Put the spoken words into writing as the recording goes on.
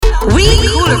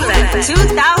Cool Fest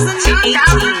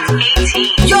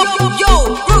 2018. Yo,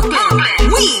 Brooklyn,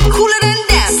 we cooler than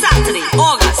them. Saturday,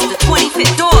 August the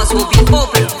 25th. Doors will be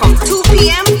open from 2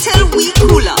 p.m. till we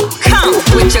cooler. Come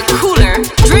with your cooler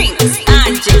drinks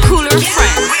and your cooler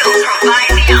friends. We'll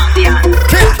provide the ambiance.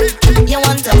 You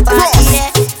want to party,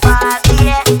 yeah.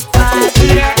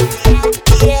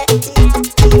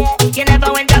 You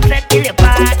never went to fete till you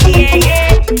party,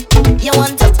 yeah. You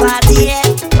want to party, yeah.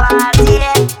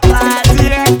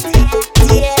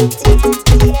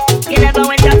 You never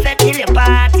went to fete till you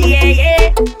party, yeah.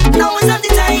 Now is not the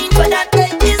time for that,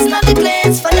 it's not the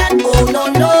place for that. Oh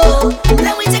no.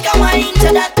 Let me take a wine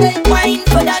to that, wine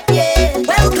for that, yeah.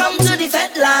 Welcome to the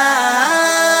fete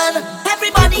land.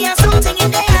 Everybody has something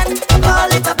in their hand, call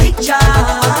it a big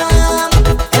jam.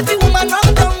 Every woman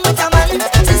rock down with a man.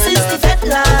 This is the fete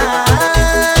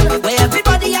land, where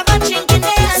everybody have a drink in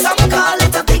their hand. Some call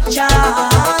it a big jam.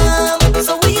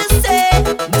 So we say,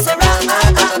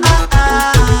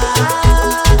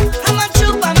 I'm a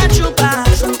trooper.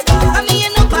 I'm me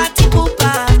no party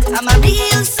pooper. I'm a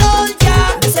real soldier.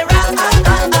 I'm a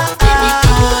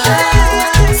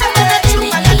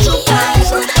trooper.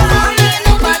 I'm me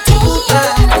no party pooper.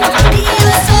 I'm a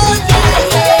real soldier.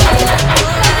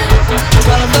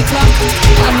 12 o'clock,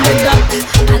 I'm the duck.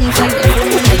 Answer the phone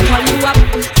when they call you up.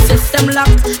 System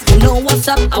locked, you know what's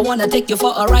up. I wanna take you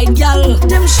for a ride, gal.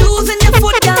 Them shoes in your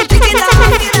foot, gal, pick it up.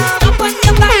 Up on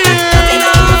your back and tuck it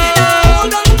off.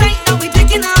 Hold on tight, now we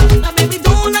taking off. Now baby,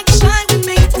 don't act shy with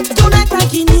me. Don't act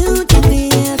like you new to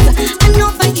this. I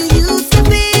know that you used to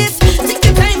this. Take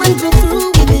your time and go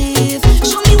through with this.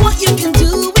 Show me what you can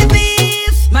do with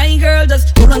this. My girl,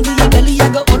 just hold on to your belly, I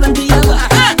go hold on to your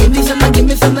back. Give me some of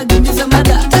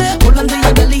that. Hold on to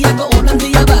your belly, I go hold on to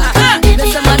your back. Give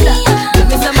me some of that.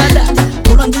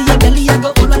 Hold on to your belly, I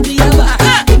go hold on to your back.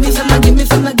 Give me some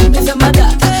of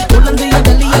that.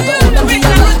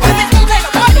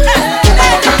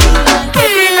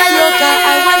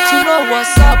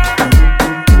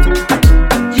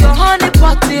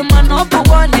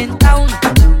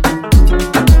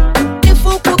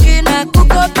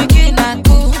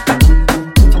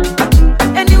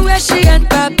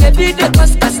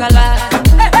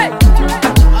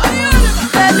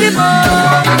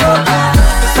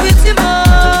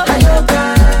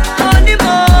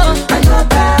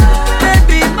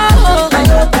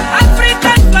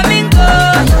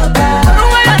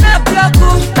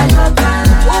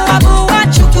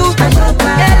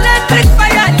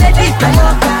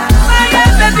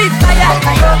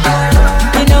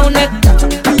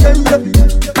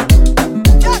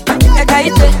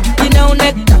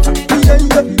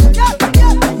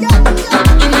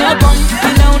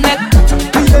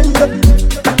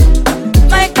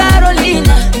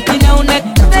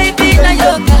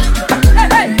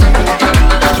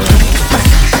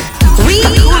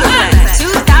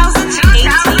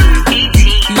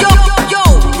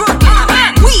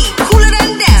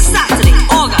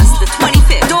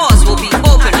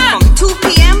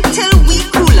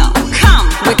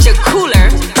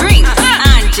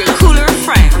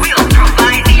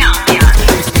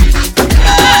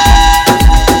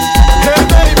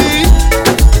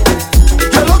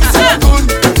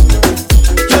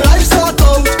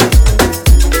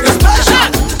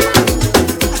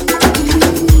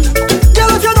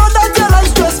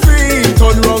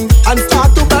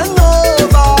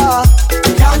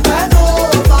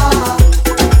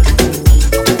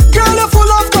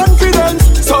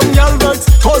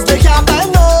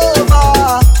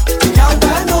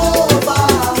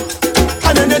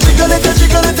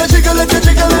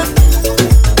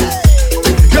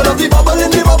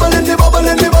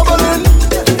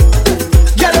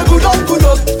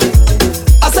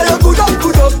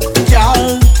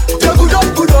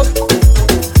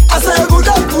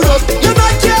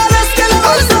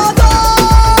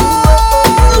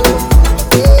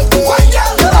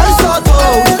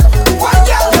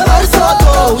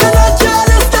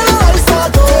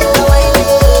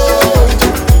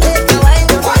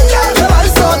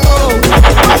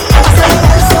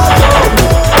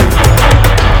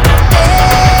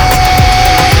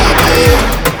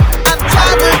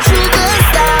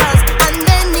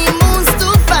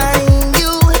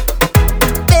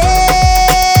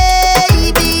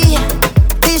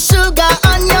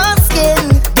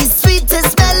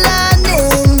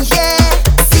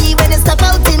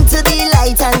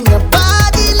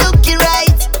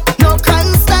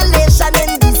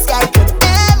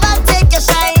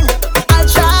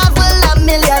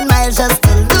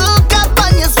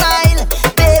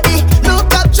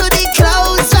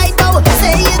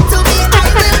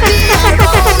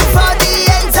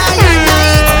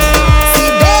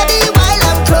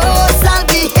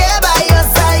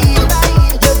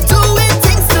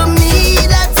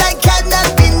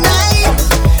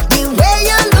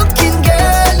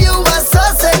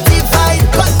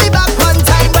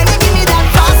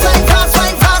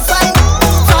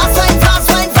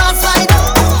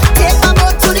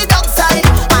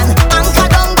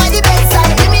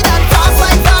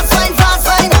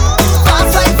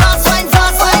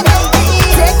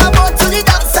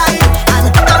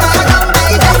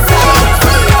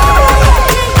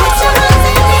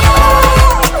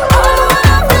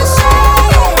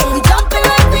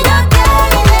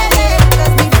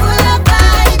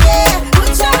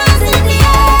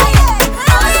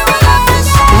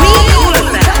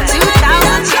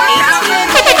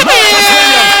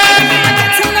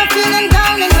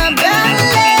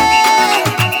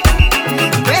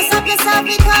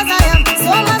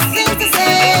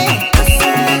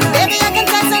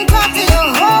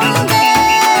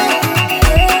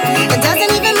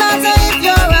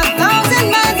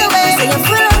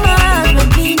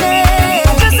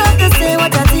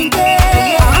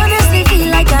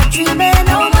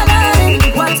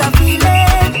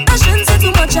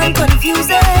 confuse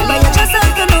it, but you just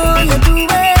have to know you do it.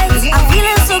 I'm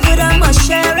feeling so good, I must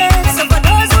share it. So for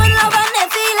those who in love and they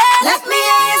feel it, let me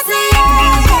hear you say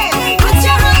yeah. Put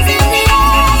your hands in the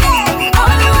air,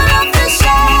 all you want to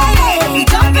share. We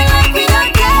jumping like we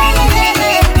don't care,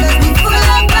 'cause we full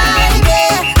of vibe,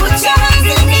 yeah. Put your hands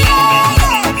in the air,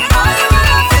 all you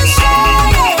want to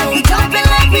share. We jumping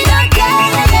like we don't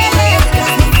care,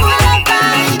 'cause we full of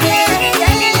vibe, yeah.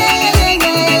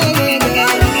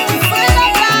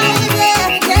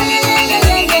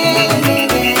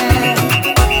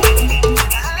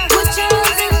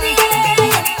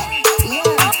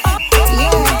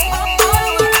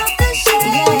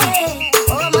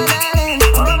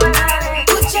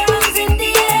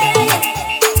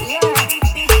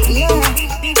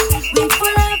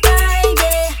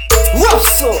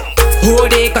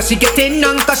 Cause she getting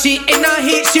on, cause she in a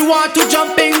heat, she want to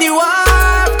jump in the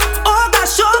water. Oh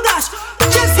gosh,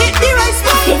 just hit the right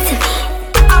spot.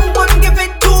 I wanna give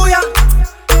it to ya,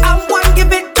 I wanna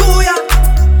give it to ya,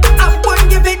 I wanna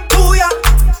give it to ya,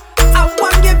 I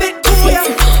wanna give it to ya,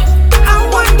 I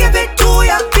wanna give it to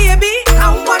ya, baby,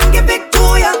 I wanna give it to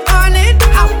ya, darling,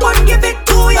 I wanna give it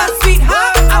to ya,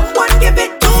 sweetheart, I wanna give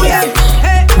it to ya.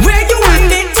 Hey, where you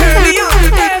want it, turn me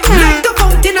on, like the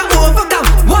fountain I overcome.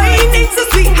 Wine is so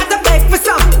sweet, had to beg for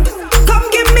some. Come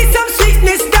give me some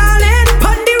sweetness, darling.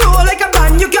 Pon the roll like a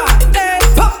band you got.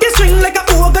 Pop the string like a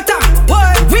Bogota.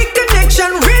 Weak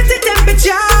connection, raise the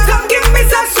temperature. Come give me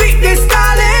some sweetness,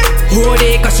 darling. Hold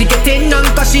it, cause she getting on,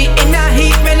 cause she in a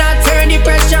heat when I turn the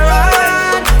pressure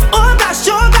on. Oh gosh,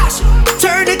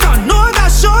 turn it on. Oh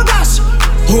gosh.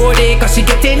 Hold it, cause she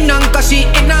getting on, cause she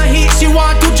in a heat. She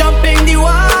want to jump in the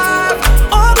water.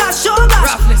 Oh gosh,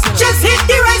 just hit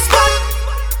the right spot.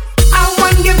 I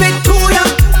wanna give it to ya,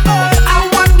 I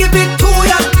wanna give it to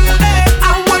ya,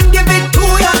 I wanna give it to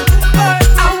ya,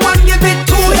 I wanna give it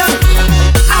to ya,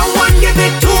 I wanna give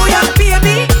it to ya,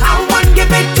 baby, I wanna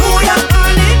give it to ya,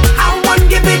 darling, I wanna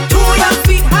give it to ya,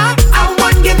 sweetheart, I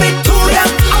wanna give it to ya.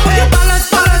 I want you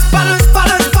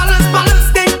balance,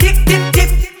 then tip.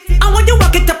 I want you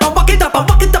walk it up and walk it up and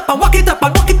walk it up and walk it up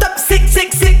and walk it up, sick.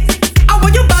 I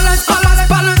want you balance,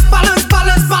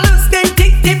 then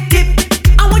tip.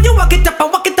 I want you walk it up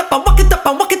and walk it up and walk it up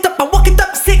and walk it up and walk it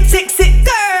up, sick.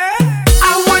 Girl, I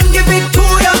wanna give it to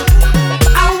ya,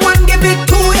 I wanna give it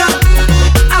to ya,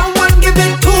 I wanna give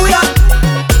it to ya,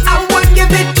 I wanna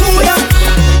give it to ya,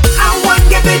 I wanna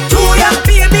give it to ya,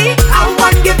 baby, I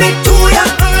wanna give it to ya,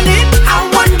 darling, I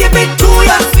wanna give it to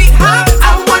ya, sweetheart, I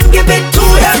wanna give it to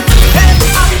ya,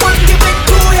 I wanna give it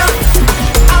to ya,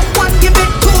 I wanna give it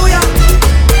to ya,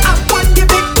 I wanna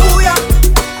give it to ya.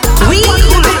 We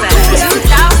Cooler Fest 2018.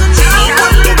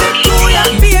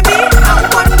 Baby, I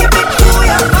wanna give it to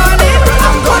ya, honey. I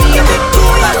wanna give it to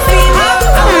ya, sweetheart.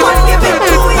 I wanna give it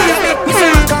to ya. Me say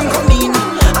I can't come in.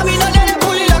 I mean, I let it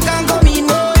pull it, I can't come in.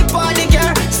 Oh, if party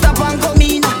girl, stop and come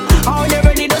in. Are you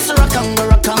ready? Just rock and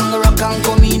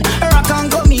come in. Rock and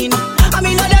come in. I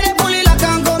mean, I let it pull it, I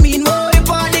can't come in. Oh, if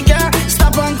party girl,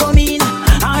 stop and come in.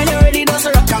 Are you ready? Just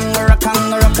rock and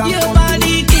your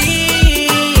body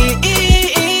clean,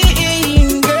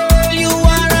 girl, you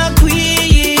are a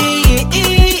queen.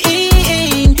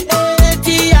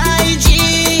 ATIG,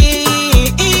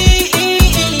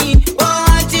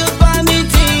 want you for me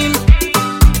team,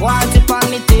 want you for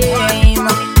me team.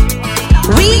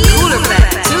 We Cooler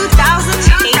Fest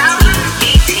 2018.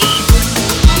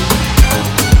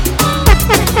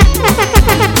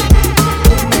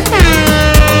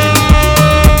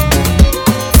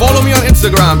 Follow me on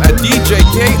Instagram at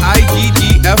DJKIDDFROST.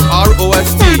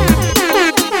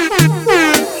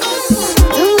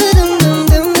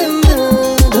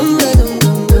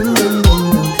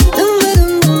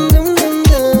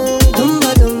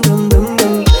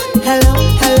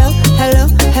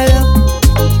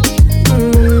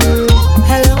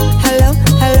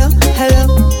 Hello.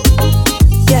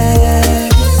 Yeah.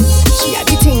 She had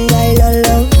the thing I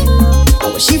love. How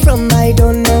was she from? I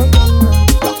don't know.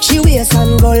 Rock she waist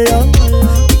and go low.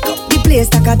 Pick up the place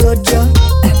like a dojo.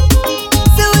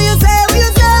 So what you say?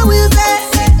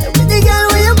 Pretty girl,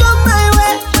 when you come my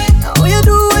way, what you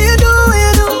do?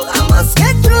 I must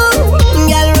get through.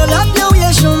 Girl, roll up your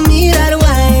waist, show me that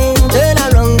wine. Turn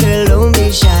around, girl, don't be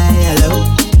shy. Hello.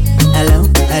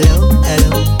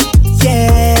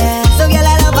 Yeah. So girl,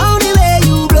 I love how the way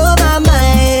you blow my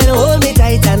mind. Hold me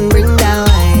tight and bring down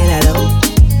wine. Hello.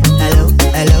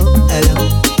 Lord,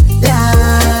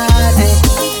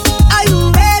 are you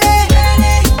ready?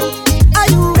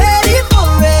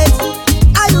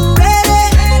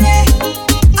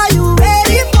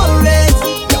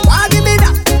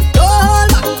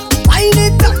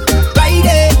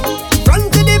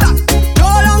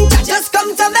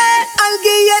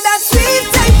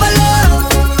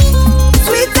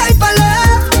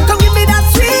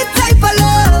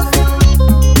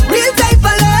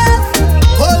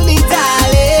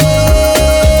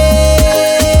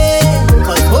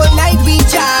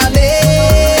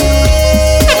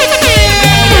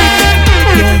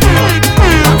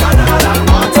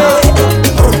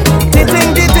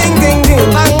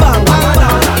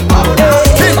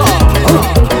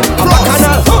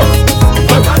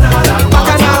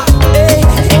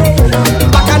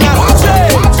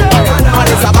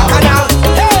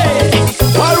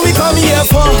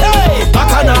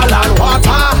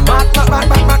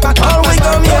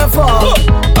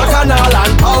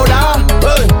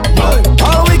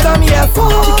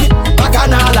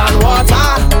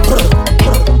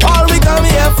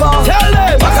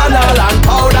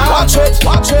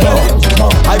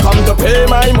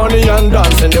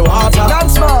 in the water.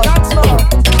 Dance more.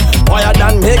 Boy, I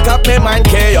done make up my mind,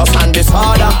 chaos and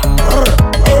disorder.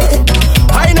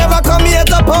 I never come here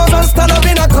to pose and stand up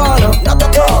in a corner. Not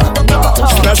at all.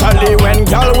 Especially when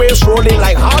girl waist rolling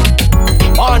like hot.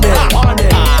 On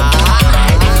it.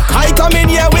 I come in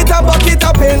here with a bucket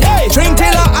of paint. Drink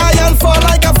till I iron fall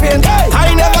like a fiend.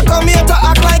 I never come here to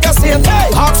act like a saint.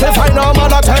 Ask if I know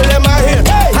man, I tell them I hate.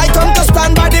 I come to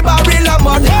stand by the barrel of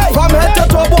mud. From head to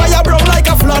toe, boy, I broke like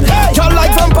a flood. You're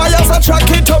like vampires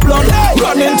attracted to blood.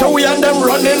 Run into we and them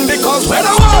running because when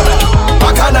I want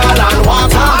bacchanal and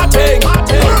water thing.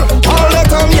 All they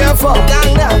come here for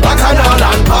bacchanal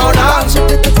and powder.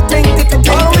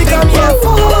 All we come here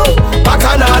for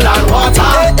bacchanal and water.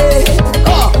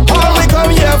 All we come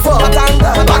here for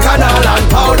bacchanal and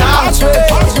powder.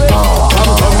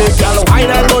 Come to me, girl,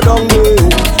 wine and go down there,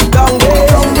 down there,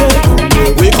 down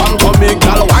there. We come to me,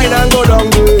 girl, wine and go down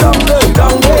there, down there,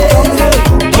 down there.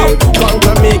 Come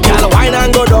to me, girl, wine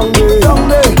and go down there, down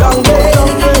there, down there,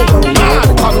 down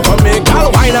there.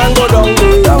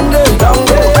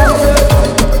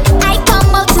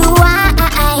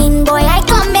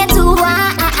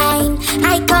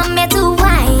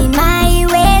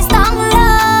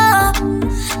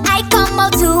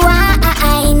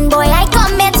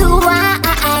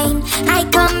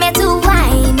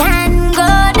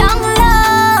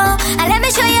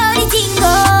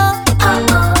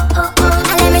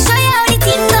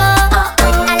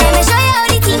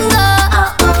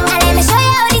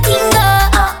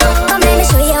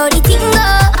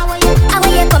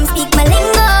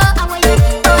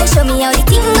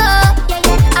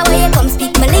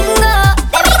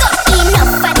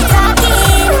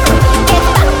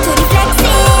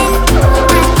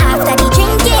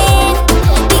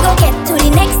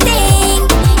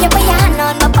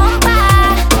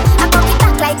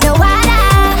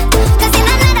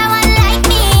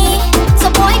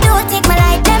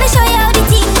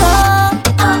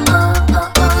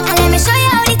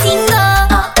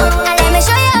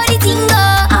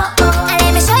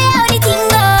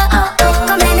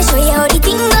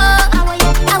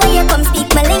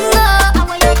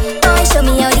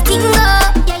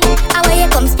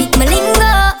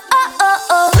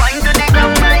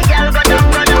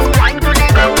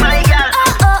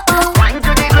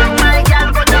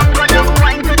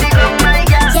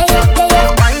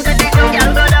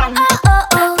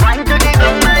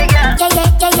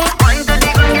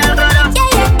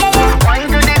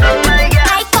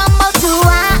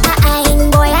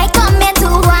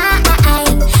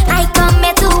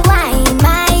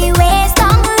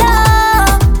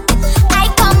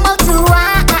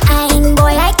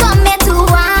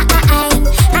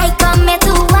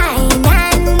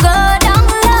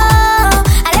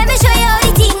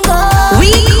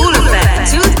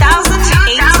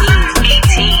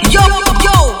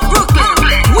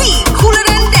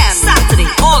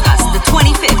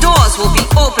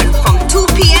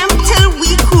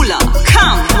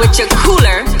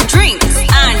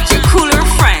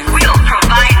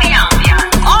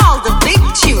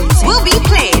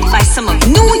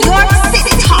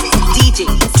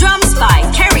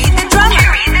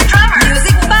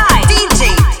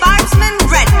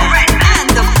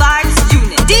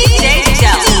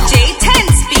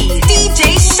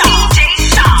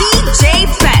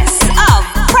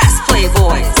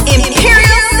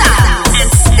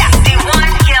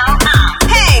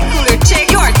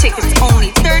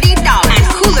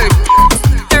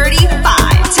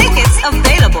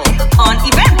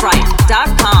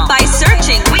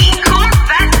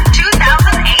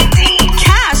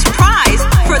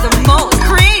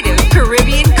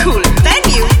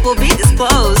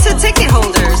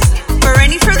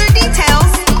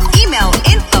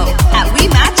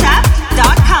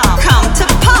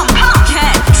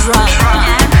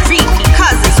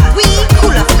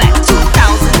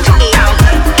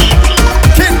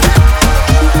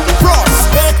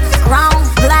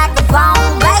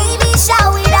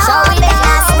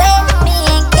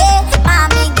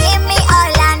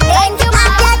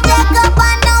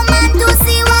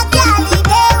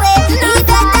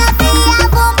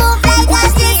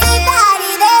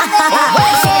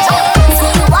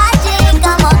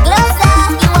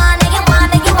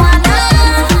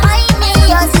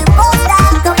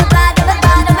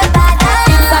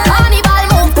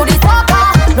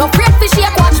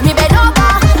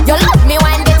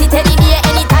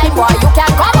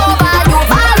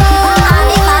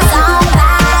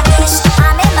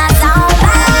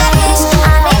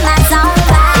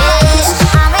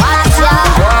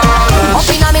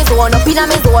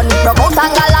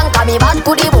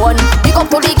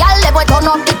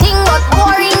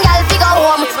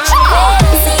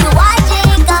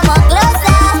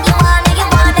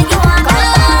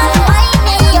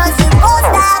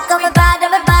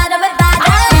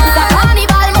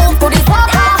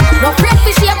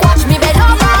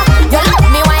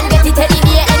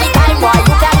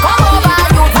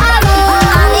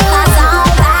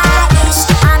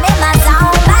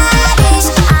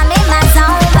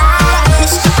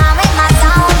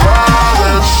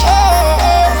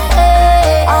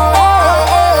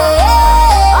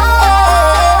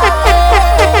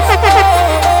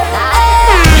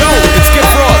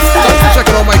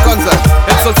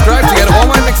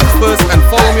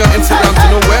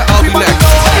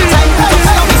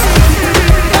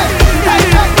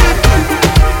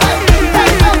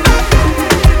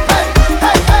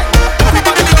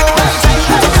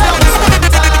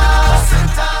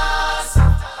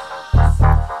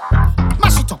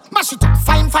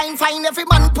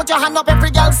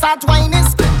 every girl start whining.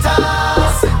 Splitters.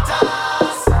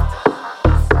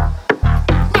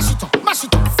 Mash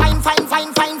it up, fine, fine,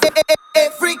 fine, fine.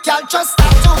 Every girl just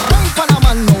start to wine pon a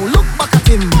man, no look back at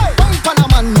him. Wine pon a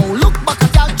man, no look back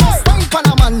at girl. Just wine pon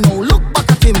a man, no look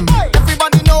back at him.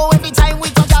 Everybody know every time we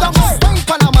touch down. Wine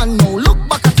pon a man, no look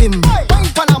back at him. Wine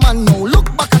pon a man, no look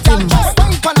back at him.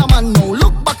 Wine pon a man, no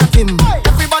look back at him.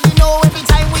 Everybody know every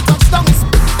time we touch down.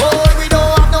 Oh, we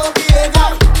don't have no behavior.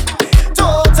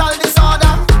 Total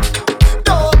disorder.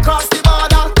 Don't cross the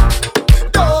border.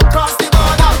 Don't cross the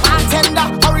border. Bartender,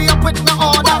 hurry up with my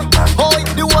order. Oh,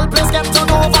 the whole place get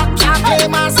turned over. Can't play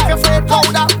mass if you're afraid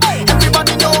powder.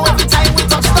 Everybody know every time we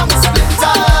touch down.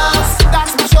 Splitters,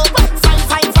 that's my show. Fine,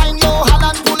 fine, fine, yo,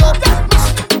 Holland pull up.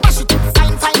 Mash it,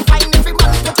 fine, fine, fine. Every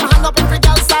man put your hand up, every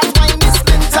girl start whining.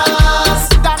 Splinters,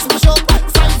 that's my show.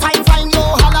 Fine, fine, fine, yo,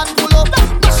 Holland pull up.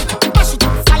 Mash it,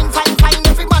 fine, fine, fine.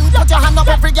 Every man put your hand up,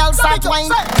 every girl start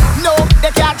whining. No,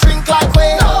 they can't drink like we.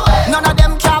 None of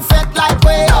them can't fit like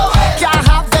we. Can't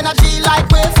have energy like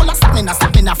we. Full of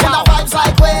stamina, full of vibes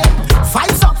like we.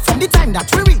 Vibes up from the time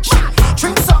that we reach.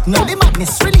 Drinks up, now the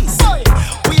madness release.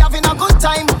 We having a good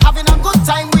time,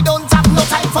 we don't have no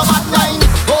time for bad mind.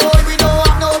 Oh, we don't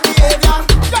have no behavior.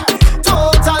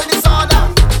 Total disorder.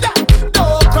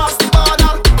 Don't cross the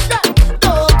border.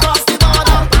 Don't cross the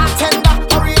border. Bartender,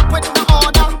 hurry up with the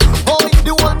order. Oh,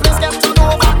 the whole place get turned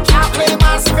over. Can't play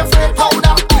mass if you're afraid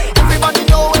powder. Everybody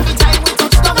know every time we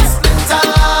touch down.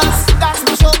 Splinters, that's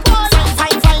my show. Fine,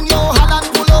 fine, fine, yo, Holland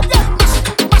pull up.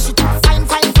 Mash it, fine,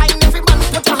 fine, fine. Every man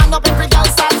put your hand up, every girl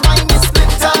start whining.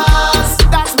 Splinters,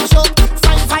 that's my show.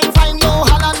 Fine, fine, fine, yo,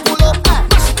 Holland pull up.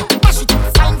 Mash it,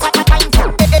 fine, fine,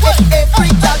 fine.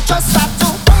 Every girl just start to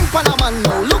wine pon a man,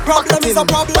 no look back at him. Is a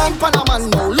problem. Wine pon a man,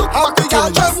 no look back at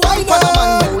him. Just wine pon a man,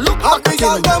 no look back at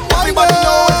him. Everybody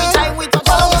know every time we touch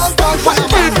down. Wine pon a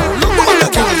man, no look back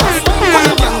at him. Wine pon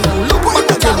a man, no look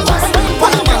back at him. Wine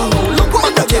pon a man, no look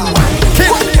back at him.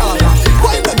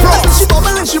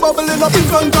 She bubbling up in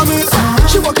front of me.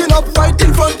 She walking up right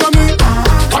in front of me.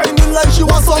 Whining like she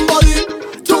was somebody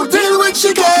to deal with.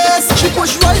 She guess she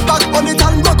push right back on it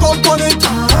and rock up on it.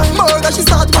 Murder, she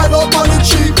start right up on it.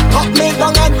 She up me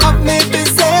down and up me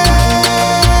busy.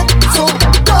 So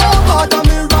don't bother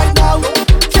me right now.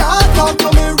 Can't talk to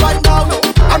me right now.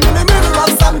 I'm in the middle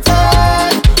of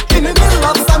something. In the middle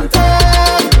of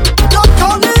something. Don't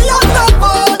call me on the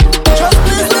phone. Just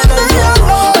please let me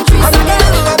alone. I'm in the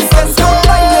middle of something.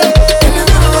 In the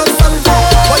middle of something.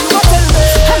 What you want to tell me?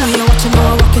 I know you're watching, now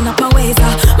I'm walking up my ways.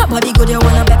 My body good, you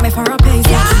wanna bet me for a pace.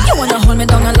 You wanna hold me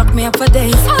down and lock me up for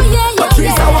days. Oh yeah, yeah,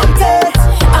 Patrice, I want it.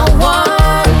 I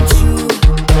want you,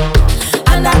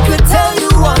 and I could tell you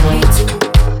want me to.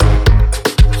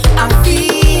 I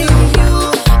feel you,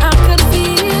 I could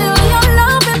feel your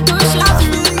love and pushing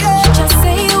through. Just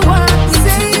say you want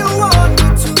me,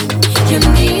 you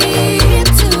need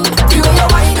to. You wanna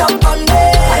wind up on me,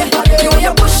 you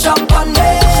wanna push up on me,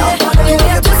 you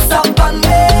wanna twist up on me.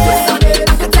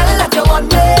 I could tell that you want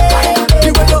me.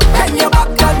 You wanna bend your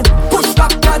back and push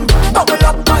back and bubble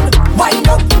up and wind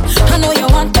up. I know you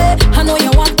want it, I know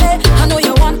you want it, I know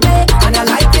you want it. And I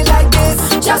like it like this,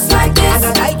 Just like this,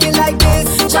 and I like it like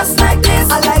this, just like this,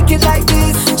 I like it like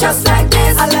this, just like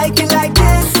this, I like it like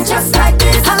this, just like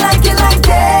this. I like it like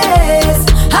this,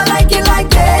 I like it like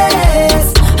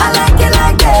this, I like it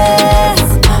like this,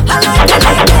 I like it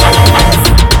like this.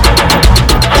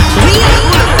 We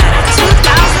Cooler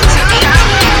 2018.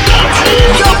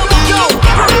 Yo,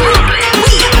 Brooklyn.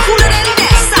 We Cooler than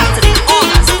that. Saturday,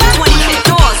 August 25th.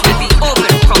 Doors will be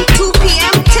open from 2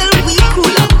 p.m. till we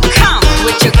cooler. Come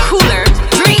with your cooler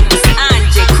drinks and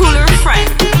your cooler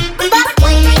friends.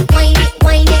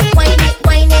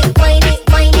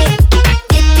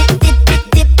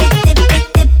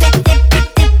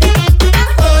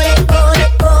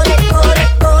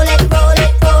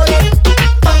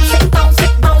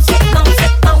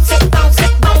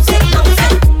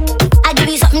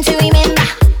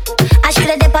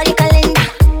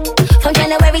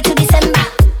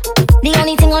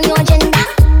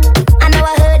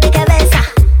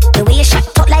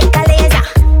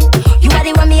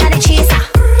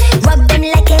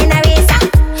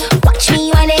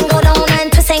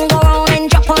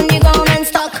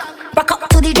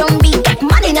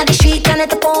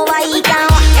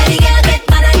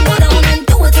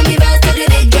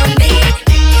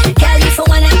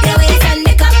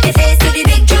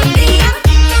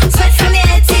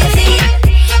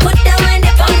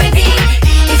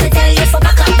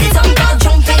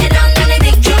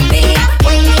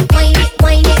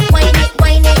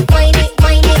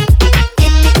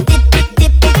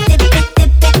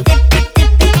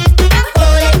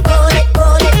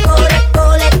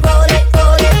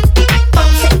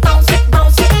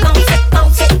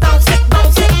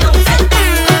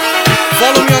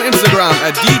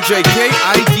 at DJ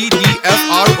KIDDFROST.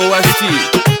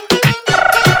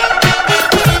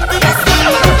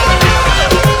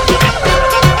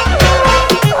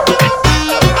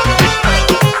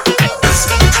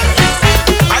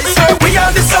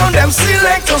 Them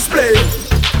selectors play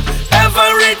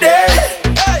every day,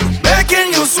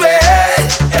 making you sway.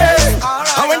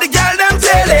 And when the girl them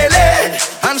telele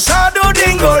and shadow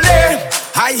dingole,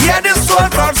 I hear the soul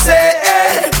crowd say,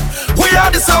 we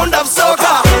are the sound of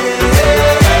soca.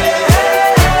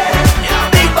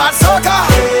 Big bad soca.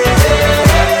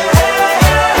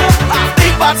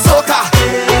 Big bad soca.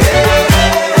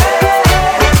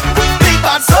 Big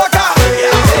bad soca.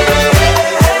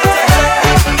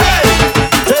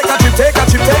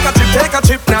 Take a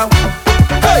trip now.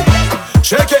 Hey,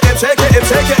 shake it, shake it,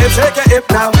 shake it, shake it, hip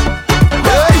now.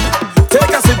 Hey,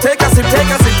 take a sip, take a sip, take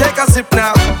a sip, take a sip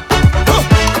now.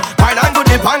 Pine and go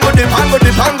dip, and go dip, and go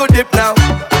dip, and go dip now.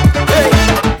 Hey,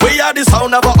 we are the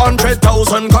sound of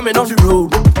 100,000 coming on the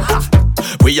road.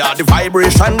 We are the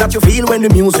vibration that you feel when the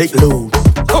music loads.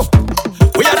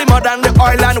 We are the mud and the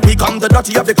oil, and we come the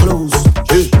dirty of the clothes.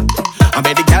 Hey, I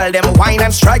made the girl them wine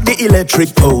and strike the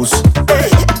electric pose.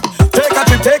 Hey. Take a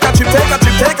trip, take a trip, take a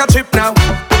trip, take a trip now.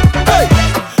 Hey,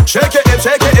 shake it,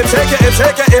 shake it, shake it,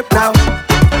 shake it, hip now.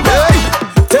 Hey,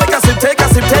 take a sip, take a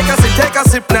sip, take a sip, take a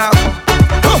sip now.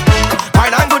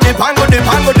 Pine and go dip, and go dip,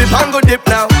 and go dip, and go dip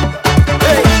now.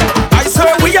 Hey, I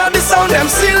swear we are the sound them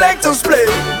selectors play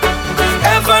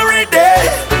every day,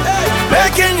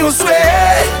 making you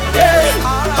sway.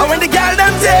 And when the girl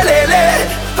them telele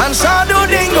and shadow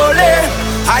dingole,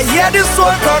 I hear the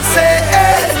soul crowd say,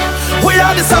 we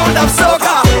are the sound of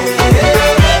soca.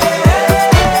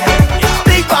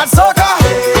 Big bad soca.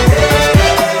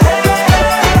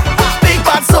 Big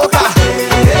bad soca.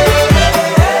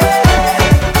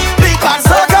 Big bad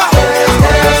soca.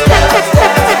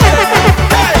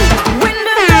 When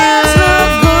the girls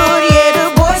look good, yeah, the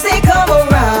boys they come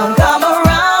around,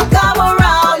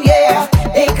 yeah,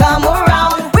 they come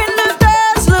around. When the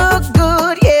girls look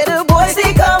good, yeah, the boys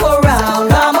they come around,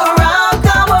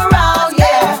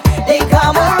 yeah, they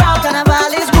come around.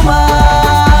 Carnival is woman,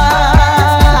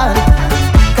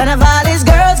 Carnival is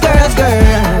girls, girls,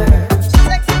 girls.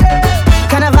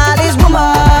 Carnival is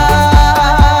woman,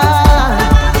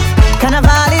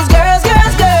 Carnival is girls,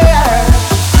 girls, girls.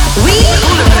 We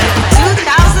 2000.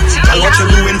 Girl, what you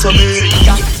doing to me?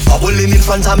 Bubbling in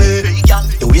front of me.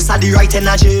 The waist had the right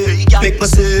energy. Make me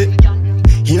say,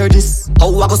 hear this,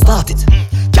 how I go start it.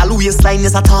 Girl, waistline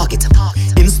is a target.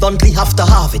 Instantly have to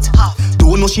have it.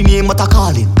 Don't know she name but I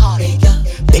call it.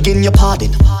 Begging your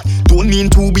pardon. Don't mean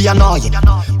to be annoying,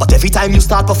 but every time you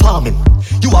start performing,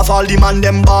 you have all the man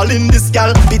them balling. This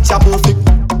girl, picture perfect.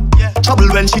 Trouble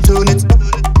when she turn it.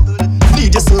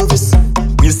 Need your service.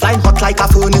 Waistline hot like a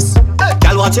furnace.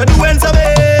 Girl, what you doing to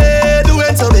me?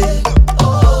 Doing to me.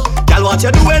 Girl, what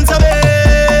you doing to me?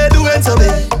 Doing to me.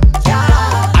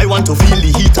 I want to feel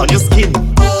the heat on your skin.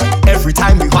 Every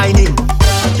time we whining,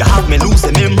 you have me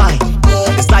losing my mind.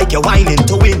 It's like you're whining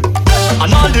to win.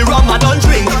 And all the rum I don't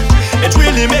drink, it's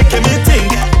really making me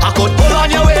think. I could pull on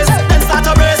your waist and start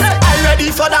a brace. I'm ready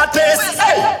for that place.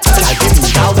 Hey. I give you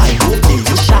that wine, okay,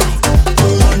 you shine.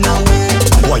 Pull on away.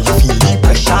 Boy, you feel the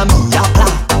pressure, me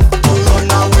apply. Pull on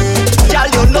away. Girl,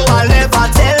 you know I'll never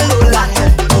tell no lie.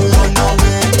 Pull on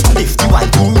away. If you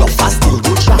want to rough, I still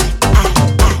go try.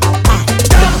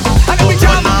 I know we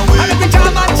jam, I know we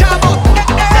jam and jam up.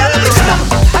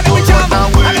 I know we jam, I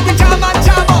know we jam and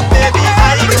jam up. Baby,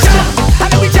 I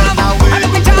know we jam, I know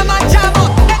we jam and jam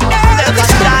up.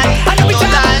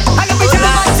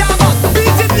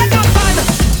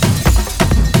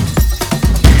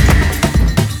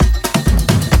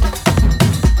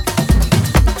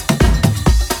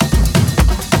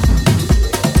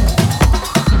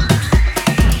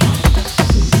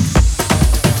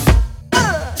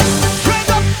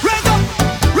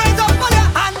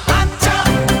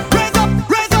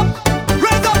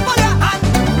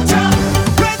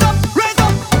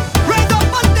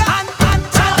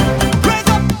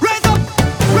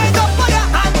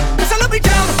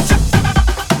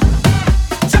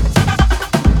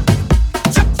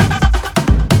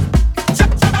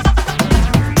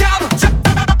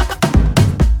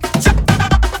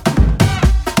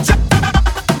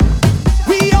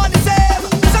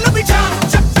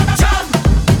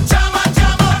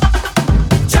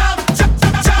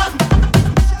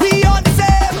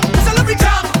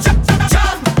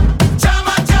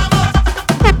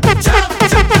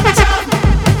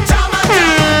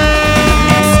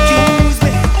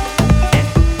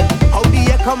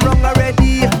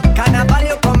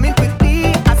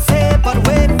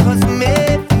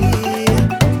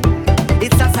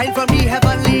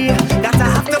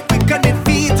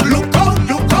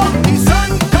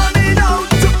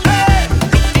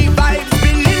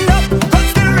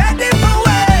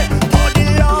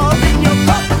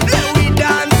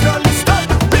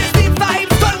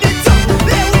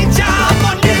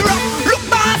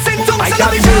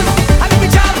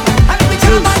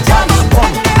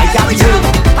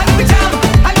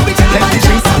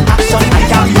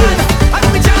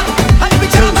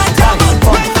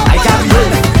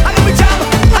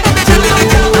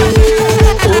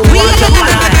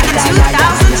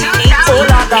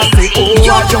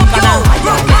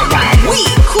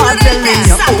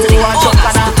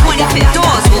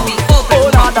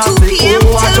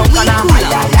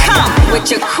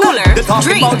 cooler They talk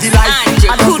drinks about the life and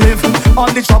your I just cooler. live.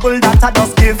 All the trouble that I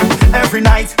just give. Every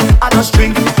night I just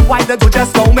drink. Why they do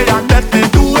just go me and let me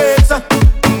do it?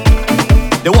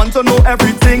 They want to know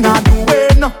everything I'm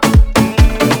doing.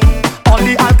 All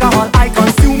the alcohol I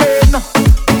consuming.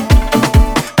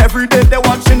 Every day they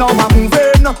watching how I'm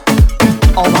moving.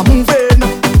 How I'm moving.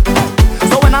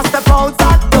 So when I step out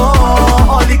that door,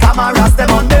 all the cameras them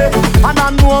on me, and I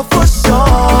know for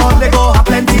sure they go have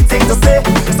plenty things to say.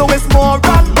 So it's more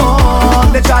and more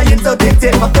they trying to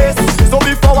dictate my pace. So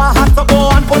before I had to go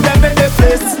and put them in their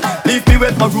place, leave me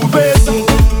with my rude ways.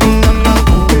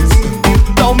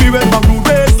 Down me with my rude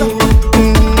ways.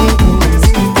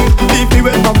 Leave me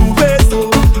with my rude ways.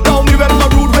 Down me with my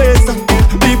rude ways.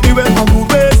 Leave me with my rude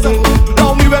ways.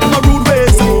 Down me with my rude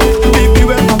ways. Leave me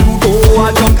with my rude ways. Oh, I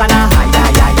jump and I high.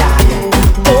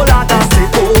 Oh, that I say.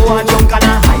 Oh, I jump and I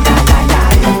high.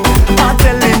 I'm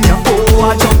telling you. Oh, I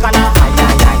jump and I high.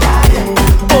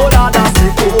 Oh, that I say.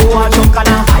 Oh, I jump and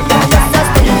I high.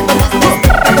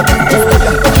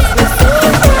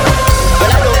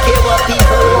 Well, I don't care what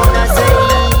people wanna say.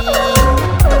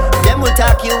 Them will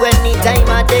talk you any time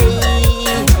of day.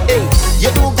 Hey, you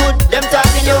do good, them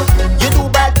talking you. You do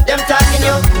bad, them talking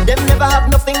you. Them never have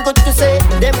nothing good to say.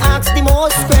 Them ask the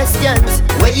most questions.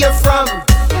 Where you from?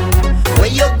 Where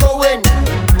you going?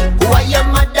 Who are your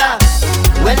mother?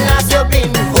 When last you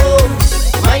been home?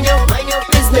 Mind your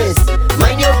business.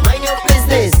 Mind your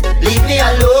business. Leave me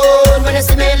alone. When you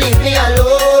see me, leave me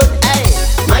alone. Hey,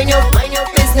 mind your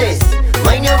business.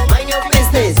 Mind your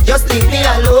business. Just leave me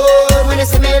alone. When you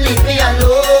see me, leave me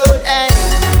alone. Hey.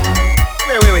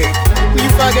 Wait. Who you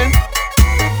fucking?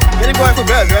 You're the boy for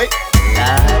girls, right?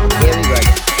 Here we go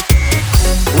again.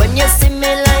 When you see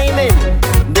me liming,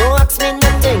 don't ask me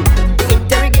nothing. The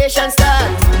interrogation start.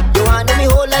 You wanna know me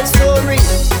whole life story.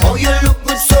 Oh, you look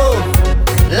good so.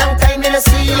 Long time in I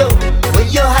see you. Where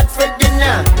you had for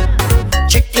dinner?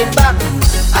 Chicken back.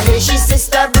 I hear she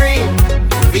sister Bree.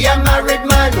 Be a married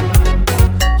man.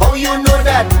 How you know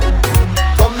that?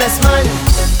 Come let's man.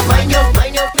 Mind your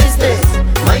business.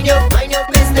 Mind your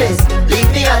business. Leave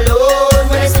me alone.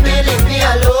 When I see me, leave me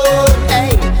alone.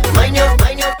 Hey, mind your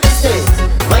business.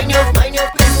 Mind your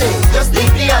business. Just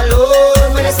leave me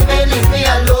alone. When I see me, leave me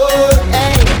alone.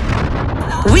 Hey.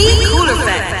 We Cooler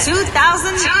Fest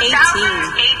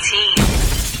 2018.